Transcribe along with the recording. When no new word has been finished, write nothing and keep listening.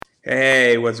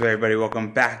Hey, what's up, everybody?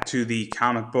 Welcome back to the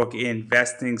Comic Book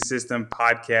Investing System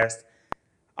podcast.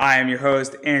 I am your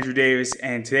host, Andrew Davis,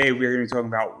 and today we're going to be talking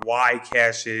about why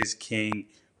cash is king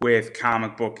with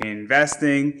comic book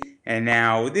investing. And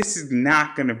now, this is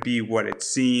not going to be what it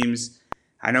seems.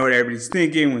 I know what everybody's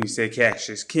thinking when you say cash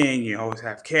is king. You always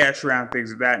have cash around,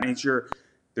 things of that nature.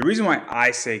 The reason why I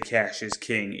say cash is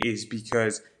king is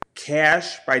because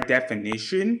cash, by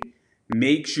definition,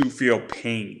 makes you feel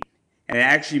pain. And it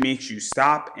actually makes you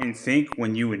stop and think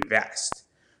when you invest.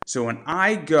 So when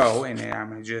I go, and I'm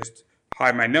going to just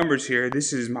hide my numbers here,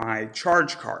 this is my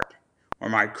charge card or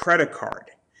my credit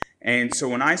card. And so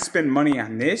when I spend money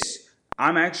on this,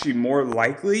 I'm actually more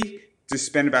likely to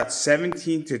spend about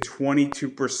 17 to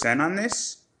 22% on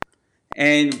this.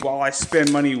 And while I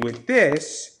spend money with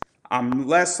this, I'm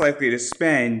less likely to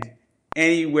spend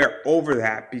anywhere over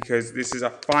that because this is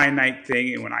a finite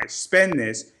thing. And when I spend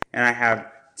this and I have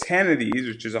 10 of these,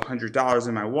 which is $100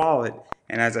 in my wallet,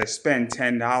 and as I spend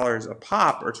 $10 a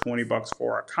pop or $20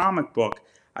 for a comic book,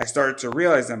 I started to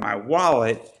realize that my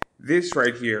wallet, this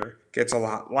right here, gets a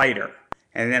lot lighter.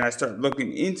 And then I start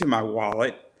looking into my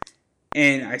wallet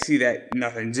and I see that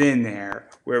nothing's in there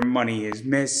where money is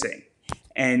missing.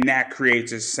 And that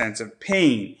creates a sense of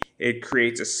pain. It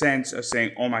creates a sense of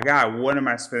saying, oh my God, what am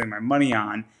I spending my money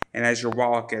on? And as your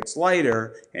wallet gets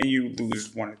lighter and you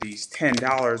lose one of these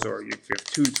 $10 or you have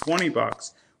two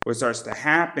 $20, what starts to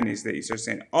happen is that you start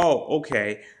saying, oh,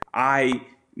 okay, I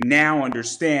now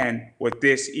understand what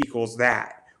this equals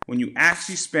that. When you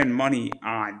actually spend money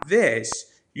on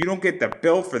this, you don't get the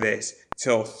bill for this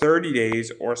till 30 days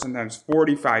or sometimes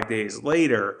 45 days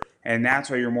later. And that's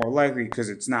why you're more likely, because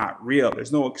it's not real.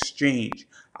 There's no exchange.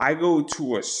 I go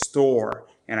to a store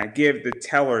and I give the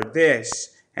teller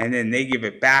this and then they give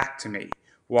it back to me.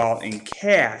 While in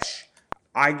cash,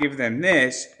 I give them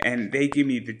this and they give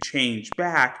me the change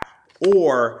back.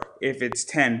 Or if it's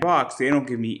 $10, they don't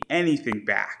give me anything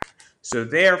back. So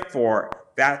therefore,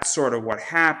 that's sort of what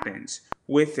happens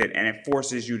with it, and it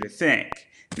forces you to think.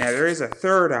 Now, there is a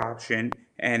third option,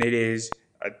 and it is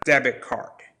a debit card.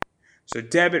 So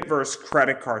debit versus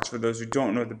credit cards, for those who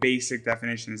don't know, the basic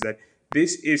definition is that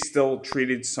this is still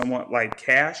treated somewhat like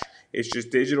cash. It's just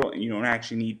digital, and you don't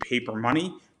actually need paper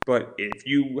money. But if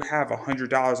you have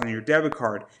 $100 on your debit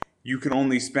card, you can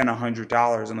only spend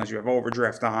 $100 unless you have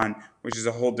overdraft on, which is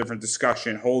a whole different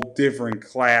discussion, whole different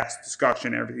class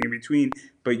discussion, everything in between.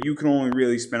 But you can only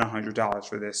really spend $100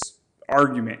 for this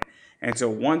argument. And so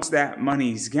once that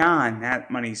money's gone, that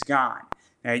money's gone.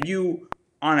 Now you,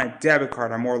 on a debit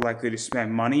card, are more likely to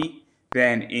spend money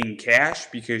than in cash,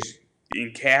 because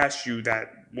in cash, your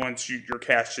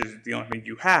cash is the only thing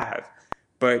you have.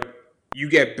 But you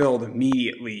get billed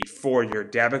immediately for your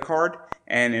debit card,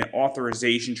 and an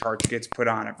authorization charge gets put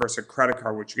on it versus a credit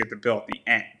card, which you get the bill at the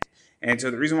end. And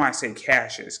so the reason why I say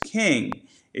cash is king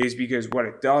is because what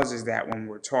it does is that when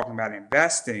we're talking about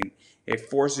investing, it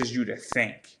forces you to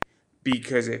think,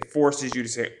 because it forces you to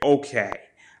say, okay,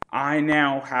 I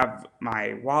now have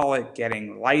my wallet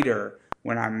getting lighter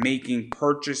when I'm making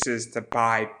purchases to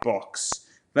buy books.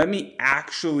 Let me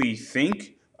actually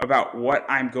think about what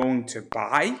I'm going to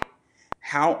buy,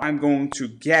 how I'm going to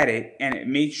get it, and it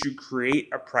makes you create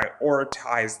a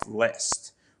prioritized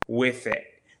list with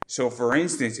it. So for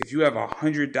instance, if you have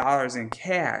 $100 in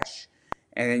cash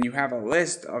and then you have a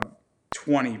list of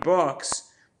 20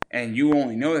 books and you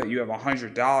only know that you have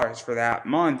 $100 for that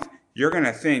month, you're going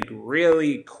to think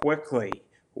really quickly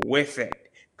with it,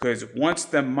 because once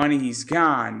the money's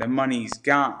gone, the money's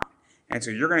gone. And so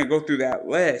you're going to go through that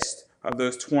list of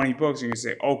those 20 books and you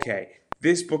say, okay,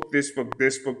 this book, this book,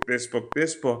 this book, this book,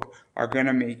 this book are going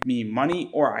to make me money,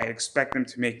 or I expect them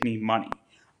to make me money.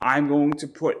 I'm going to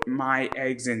put my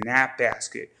eggs in that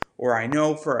basket, or I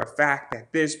know for a fact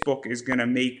that this book is going to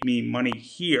make me money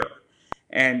here.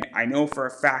 And I know for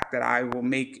a fact that I will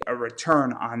make a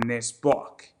return on this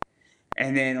book.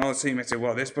 And then also you might say,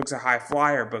 well, this book's a high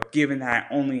flyer, but given that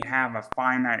I only have a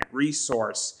finite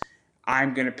resource,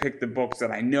 I'm going to pick the books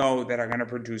that I know that are going to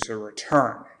produce a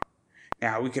return.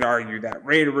 Now, we could argue that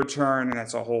rate of return, and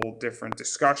that's a whole different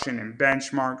discussion and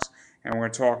benchmarks, and we're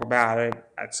going to talk about it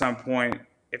at some point.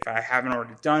 If I haven't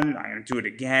already done it, I'm going to do it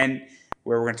again,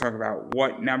 where we're going to talk about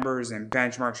what numbers and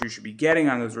benchmarks you should be getting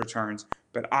on those returns,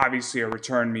 but obviously a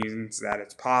return means that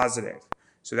it's positive.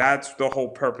 So that's the whole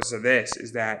purpose of this,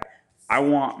 is that I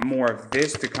want more of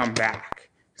this to come back,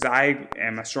 because I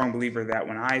am a strong believer that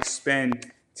when I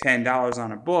spend $10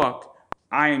 on a book,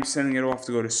 I am sending it off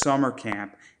to go to summer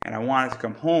camp, and I want it to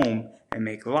come home and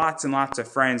make lots and lots of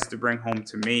friends to bring home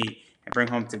to me and bring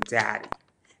home to daddy.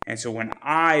 And so when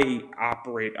I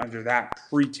operate under that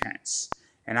pretense,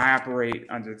 And I operate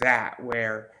under that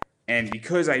and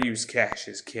because I use cash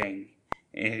as king,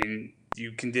 and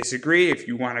you can disagree. If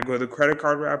you want to go the credit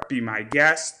card route, be my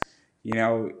guest.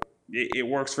 It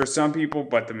works for some people,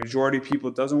 but the majority of people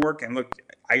it doesn't work. And look,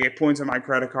 I get points on my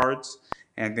credit cards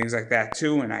and things like that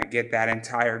too, and I get that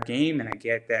entire game, and I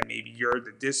get that maybe you're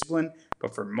the discipline.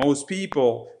 But for most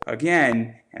people,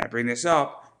 again, and I bring this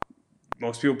up,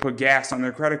 most people put gas on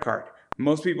their credit card.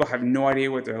 Most people have no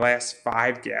idea what their last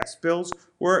 5 gas bills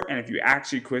were, and if you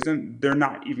actually quiz them, they're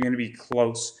not even going to be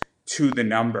close to the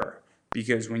number.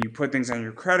 Because when you put things on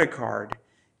your credit card,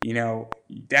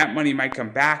 that money might come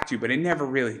back to you, but it never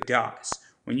really does.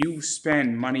 When you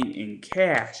spend money in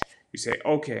cash, you say,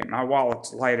 okay, my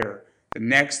wallet's lighter. The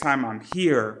next time I'm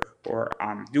here or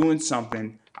I'm doing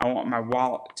something, I want my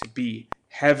wallet to be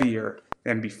heavier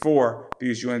than before,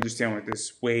 because you understand what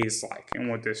this weighs like and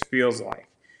what this feels like.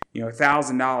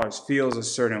 $1,000 feels a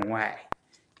certain way.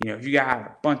 If you got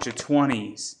a bunch of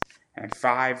 20s and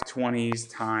 5 20s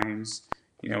times,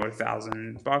 what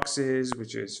 $1,000 is,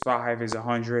 which is 5 is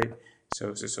 100. So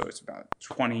it's about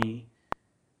 20.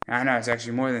 I know it's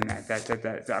actually more than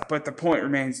that. But the point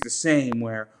remains the same,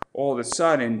 where all of a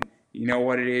sudden, you know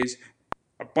what it is?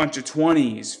 A bunch of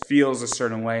 20s feels a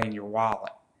certain way in your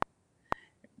wallet.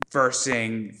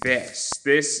 Versus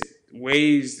this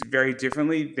weighs very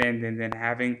differently than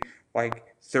having like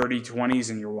 30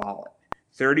 20s in your wallet.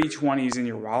 30 20s in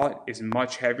your wallet is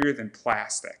much heavier than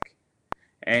plastic.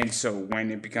 And so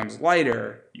when it becomes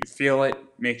lighter, you feel it,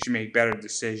 makes you make better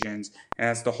decisions, and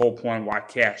that's the whole point why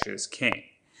cash is king.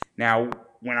 Now,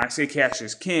 when I say cash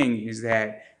is king, is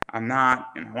that I'm not,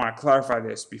 and I want to clarify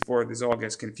this before this all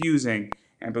gets confusing,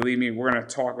 and believe me, we're going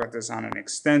to talk about this on an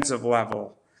extensive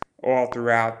level all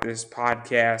throughout this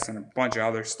podcast and a bunch of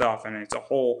other stuff, and it's a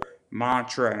whole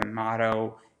mantra and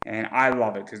motto, and I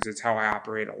love it because it's how I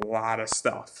operate a lot of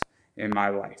stuff in my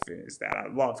life, is that I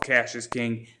love cash is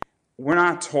king. We're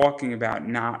not talking about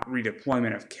not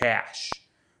redeployment of cash.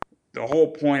 The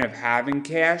whole point of having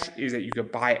cash is that you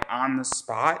could buy on the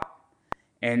spot,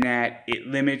 and that it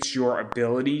limits your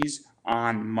abilities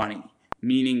on money,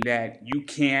 meaning that you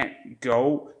can't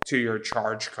go to your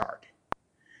charge card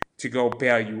to go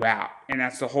bail you out. And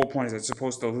that's the whole point, is it's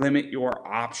supposed to limit your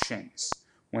options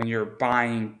when you're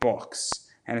buying books.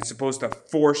 And it's supposed to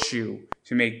force you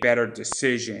to make better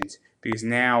decisions, because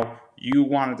now you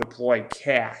want to deploy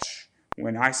cash.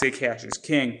 When I say cash is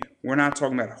king, we're not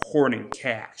talking about hoarding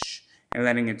cash and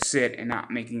letting it sit and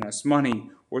not making us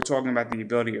money. We're talking about the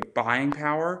ability of buying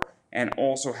power and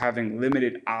also having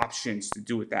limited options to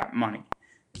do with that money.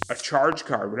 A charge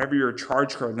card, whatever your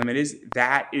charge card limit is,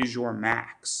 that is your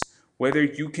max, whether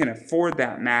you can afford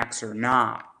that max or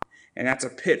not. And that's a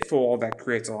pitfall that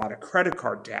creates a lot of credit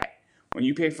card debt. When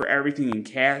you pay for everything in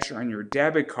cash or on your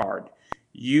debit card,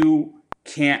 you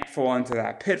can't fall into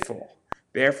that pitfall.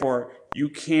 Therefore, you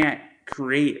can't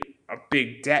create a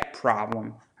big debt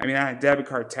problem. I mean, on a debit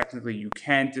card, technically you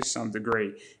can to some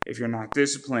degree if you're not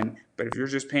disciplined, but if you're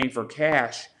just paying for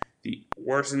cash, the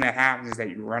worst thing that happens is that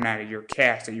you run out of your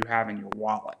cash that you have in your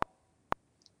wallet.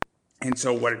 And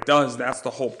so what it does, that's the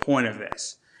whole point of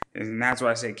this. And that's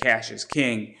why I say cash is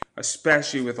king,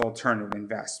 especially with alternative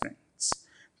investments.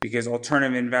 Because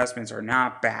alternative investments are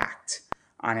not backed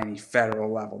on any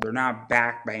federal level. They're not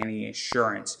backed by any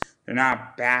insurance. They're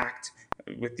not backed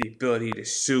with the ability to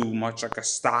sue, much like a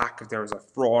stock if there was a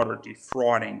fraud or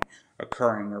defrauding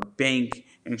occurring, or bank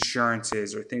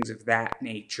insurances or things of that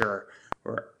nature,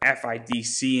 or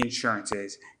FIDC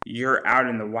insurances. You're out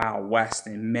in the Wild West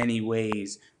in many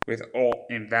ways with alt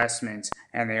investments,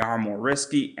 and they are more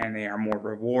risky and they are more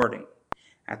rewarding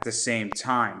at the same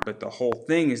time. But the whole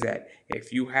thing is that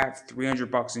if you have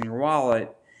 $300 in your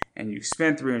wallet and you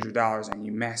spent $300 and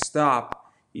you messed up,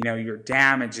 your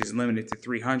damage is limited to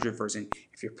 $300 versus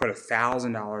if you put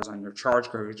 $1,000 on your charge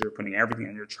card because you're putting everything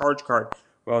on your charge card,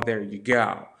 well, there you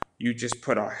go. You just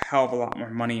put a hell of a lot more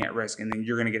money at risk, and then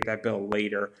you're going to get that bill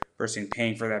later versus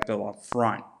paying for that bill up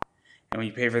front. And when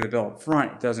you pay for the bill up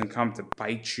front, it doesn't come to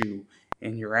bite you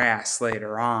in your ass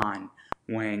later on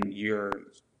when you're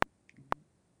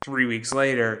 3 weeks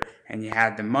later and you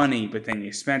had the money, but then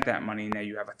you spent that money and now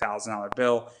you have a $1,000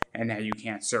 bill and now you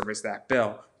can't service that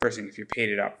bill. Versus if you paid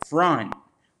it up front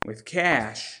with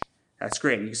cash, that's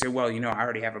great. And you say, well, I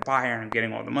already have a buyer and I'm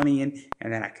getting all the money in,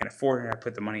 and then I can afford it. I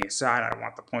put the money aside. I don't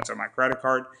want the points on my credit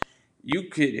card. You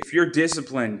could, if you're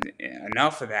disciplined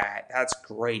enough of that, that's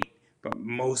great. But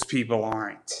most people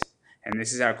aren't. And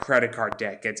this is how credit card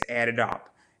debt gets added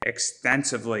up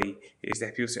extensively, is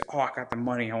that people say, oh, I got the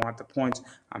money, I want the points,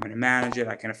 I'm going to manage it,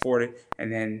 I can afford it,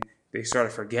 and then they sort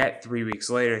of forget 3 weeks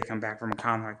later. They come back from a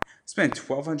con like, I spent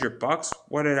 $1,200.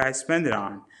 What did I spend it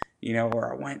on?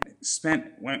 Or I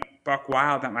went buck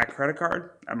wild at my credit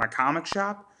card at my comic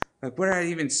shop. Like, what did I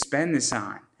even spend this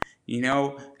on?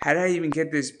 How did I even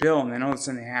get this bill? And then all of a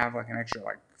sudden they have like an extra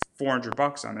like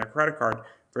 $400 on their credit card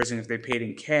versus if they paid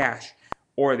in cash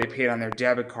or they paid on their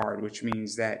debit card, which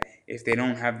means that if they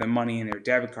don't have the money in their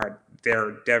debit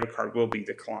card will be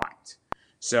declined.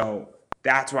 So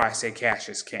that's why I say cash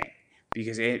is king,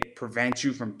 because it prevents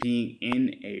you from being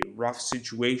in a rough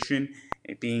situation,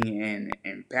 being in an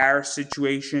embarrassed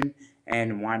situation,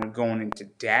 and wind up going into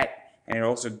debt. And it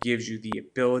also gives you the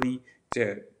ability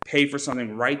to pay for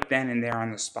something right then and there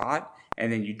on the spot,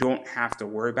 and then you don't have to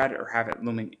worry about it or have it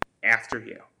looming after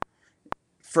you.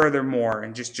 Furthermore,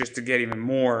 and just to get even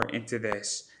more into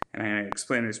this, and I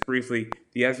explain this briefly,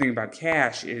 the other thing about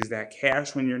cash is that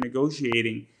cash, when you're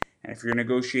negotiating, and if you're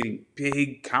negotiating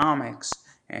big comics,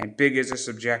 and big is a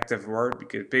subjective word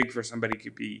because big for somebody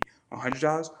could be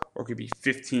 $100 or could be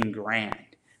 15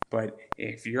 grand. But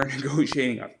if you're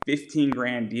negotiating a 15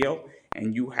 grand deal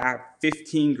and you have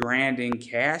 15 grand in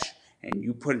cash and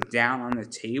you put it down on the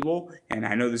table, and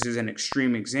I know this is an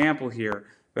extreme example here,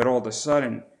 but all of a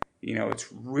sudden,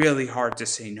 it's really hard to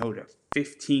say no to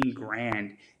 15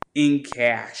 grand in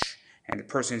cash, and the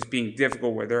person is being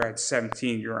difficult where they're at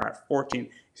 17, you're at 14. You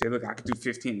say, look, I could do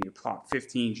 15, and you plop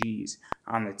 15 G's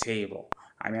on the table.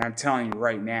 I mean, I'm telling you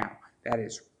right now, that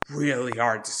is really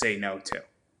hard to say no to.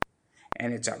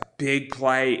 And it's a big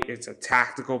play, it's a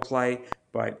tactical play,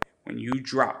 but when you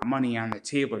drop money on the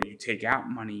table, or you take out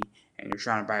money, and you're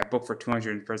trying to buy a book for $200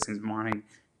 and the person's wanting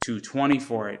 $220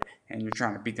 for it, and you're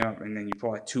trying to beat them up, and then you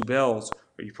pull out 2 bills,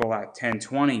 or you pull out 10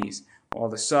 20s, all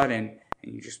of a sudden,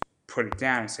 and you just put it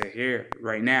down and say, here,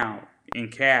 right now, in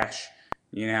cash,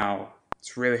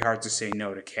 it's really hard to say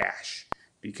no to cash.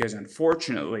 Because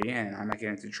unfortunately, and I might get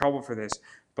into trouble for this,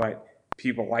 but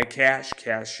people like cash.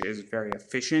 Cash is very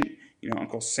efficient.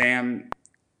 Uncle Sam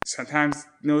sometimes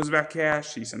knows about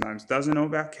cash. He sometimes doesn't know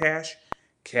about cash.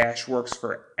 Cash works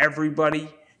for everybody.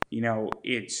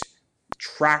 It's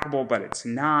trackable, but it's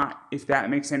not, if that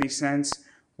makes any sense.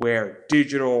 Where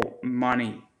digital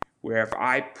money, where if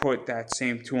I put that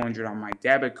same $200 on my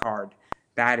debit card,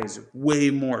 that is way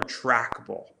more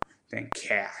trackable than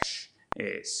cash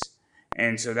is.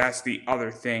 And so that's the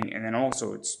other thing. And then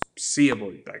also it's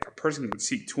seeable. Like a person can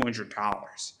see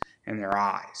 $200 in their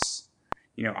eyes.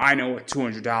 I know what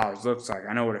 $200 looks like.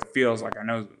 I know what it feels like. I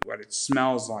know what it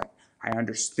smells like. I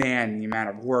understand the amount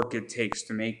of work it takes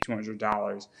to make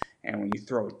 $200. And when you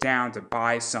throw it down to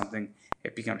buy something,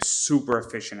 it becomes super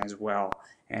efficient as well.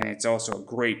 And it's also a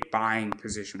great buying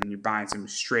position when you're buying something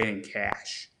straight in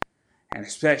cash. And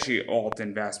especially alt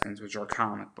investments, which are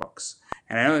comic books.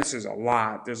 And I know this is a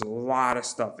lot. There's a lot of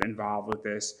stuff involved with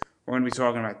this. We're going to be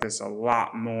talking about this a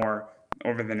lot more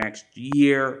over the next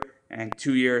year and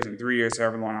 2 years and 3 years,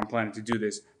 however long I'm planning to do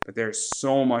this. But there's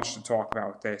so much to talk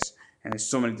about with this. And there's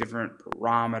so many different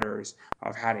parameters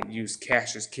of how to use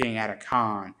cash as king at a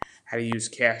con, how to use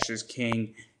cash as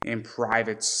king in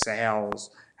private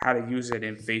sales, how to use it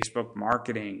in Facebook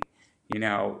marketing.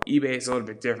 eBay is a little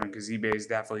bit different because eBay is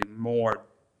definitely more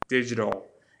digital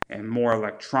and more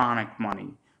electronic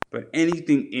money. But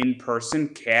anything in person,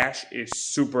 cash is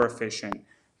super efficient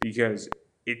because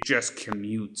it just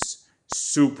commutes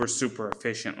super, super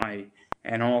efficiently.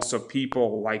 And also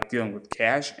people like dealing with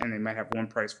cash, and they might have one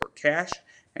price for cash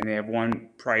and they have one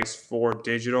price for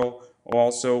digital.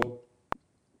 Also,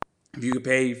 if you could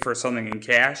pay for something in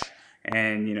cash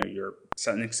and you're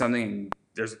selling something and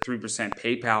there's a 3%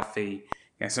 PayPal fee,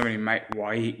 and somebody might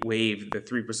waive the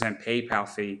 3% PayPal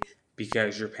fee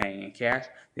because you're paying in cash.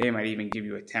 They might even give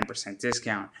you a 10%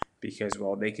 discount because,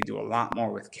 they could do a lot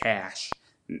more with cash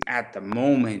at the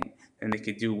moment than they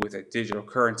could do with a digital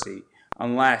currency,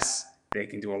 unless they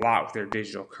can do a lot with their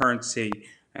digital currency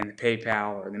and the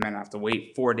PayPal, or they might not have to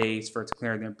wait 4 days for it to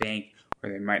clear in their bank, or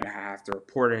they might not have to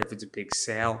report it if it's a big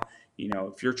sale.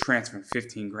 If you're transferring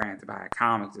 15 grand to buy a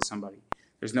comic to somebody,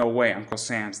 there's no way Uncle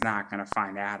Sam's not going to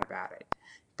find out about it.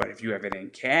 But if you have it in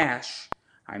cash,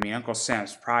 Uncle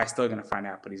Sam's probably still going to find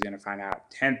out, but he's going to find out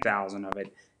 10,000 of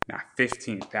it, not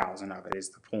 15,000 of it is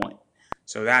the point.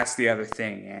 So that's the other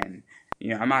thing. And,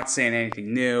 I'm not saying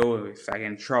anything new. If I get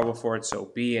in trouble for it,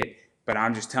 so be it. But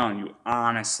I'm just telling you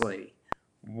honestly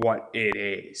what it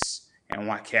is and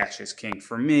why cash is king.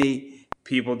 For me,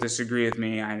 people disagree with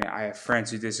me. I have friends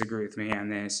who disagree with me on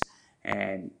this.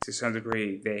 And to some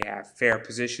degree, they have fair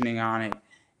positioning on it.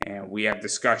 And we have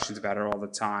discussions about it all the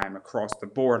time across the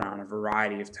board on a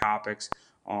variety of topics.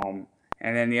 And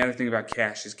then the other thing about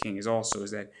cash is king is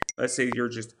that let's say you're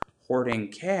just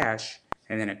hoarding cash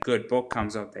and then a good book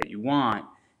comes up that you want,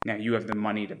 now you have the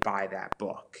money to buy that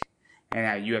book. And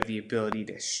now you have the ability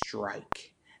to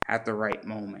strike at the right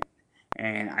moment.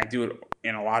 And I do it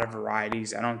in a lot of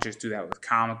varieties. I don't just do that with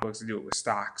comic books. I do it with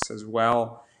stocks as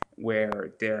well,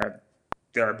 where there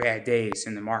are bad days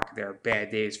in the market. There are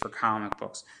bad days for comic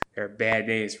books. There are bad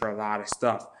days for a lot of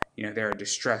stuff. There are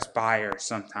distressed buyers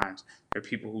sometimes. There are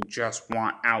people who just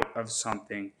want out of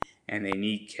something and they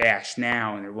need cash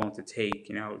now, and they're willing to take,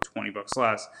 $20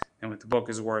 less than what the book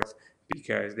is worth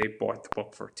because they bought the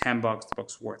book for $10. The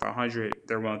book's worth $100.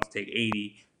 They're willing to take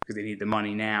 $80 because they need the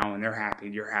money now, and they're happy.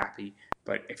 You're happy.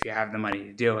 But if you have the money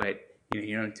to do it,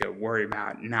 you don't need to worry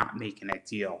about not making that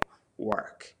deal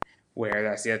work. Where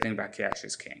that's the other thing about cash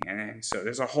is king. And so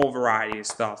there's a whole variety of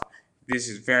stuff. This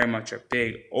is very much a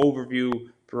big overview,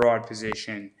 broad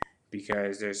position,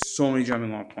 because there's so many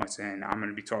jumping on points, and I'm going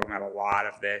to be talking about a lot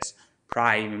of this,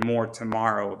 probably even more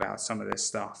tomorrow about some of this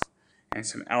stuff and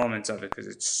some elements of it, because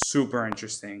it's super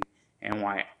interesting and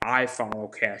why I follow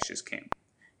cash is king.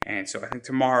 And so I think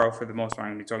tomorrow, for the most part,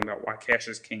 I'm going to be talking about why cash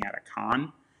is king at a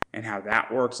con and how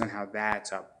that works and how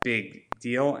that's a big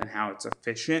deal and how it's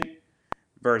efficient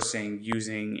versus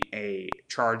using a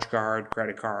charge card,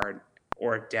 credit card,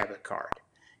 or a debit card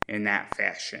in that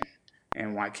fashion,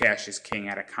 and why cash is king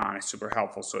at a con is super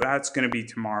helpful. So that's going to be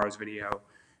tomorrow's video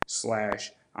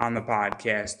 / on the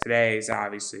podcast. Today is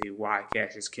obviously why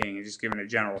cash is king and just giving a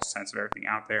general sense of everything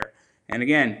out there. And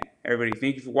again, everybody,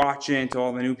 thank you for watching. To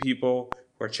all the new people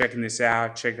who are checking this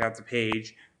out, check out the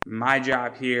page. My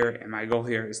job here and my goal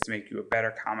here is to make you a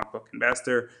better comic book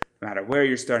investor, no matter where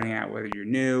you're starting at, whether you're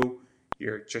new,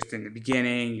 you're just in the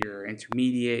beginning, you're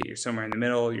intermediate, you're somewhere in the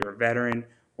middle, you're a veteran,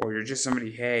 or you're just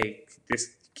somebody, hey,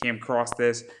 this came across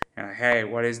this, and like, hey,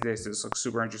 what is this? This looks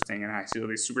super interesting, and I see all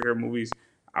these superhero movies.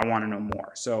 I want to know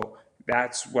more. So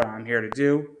that's what I'm here to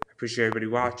do. I appreciate everybody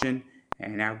watching,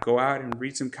 and now go out and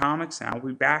read some comics, and I'll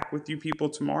be back with you people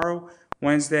tomorrow,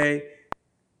 Wednesday,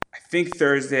 I think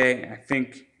Thursday, and I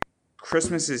think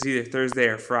Christmas is either Thursday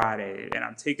or Friday, and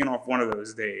I'm taking off one of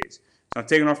those days. So I'm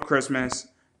taking off Christmas.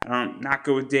 I don't not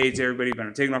go with dates, everybody, but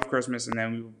I'm taking off Christmas, and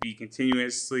then we will be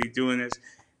continuously doing this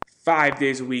 5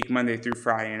 days a week, Monday through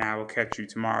Friday, and I will catch you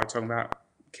tomorrow talking about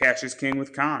cash is king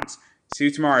with cons. See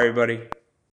you tomorrow, everybody.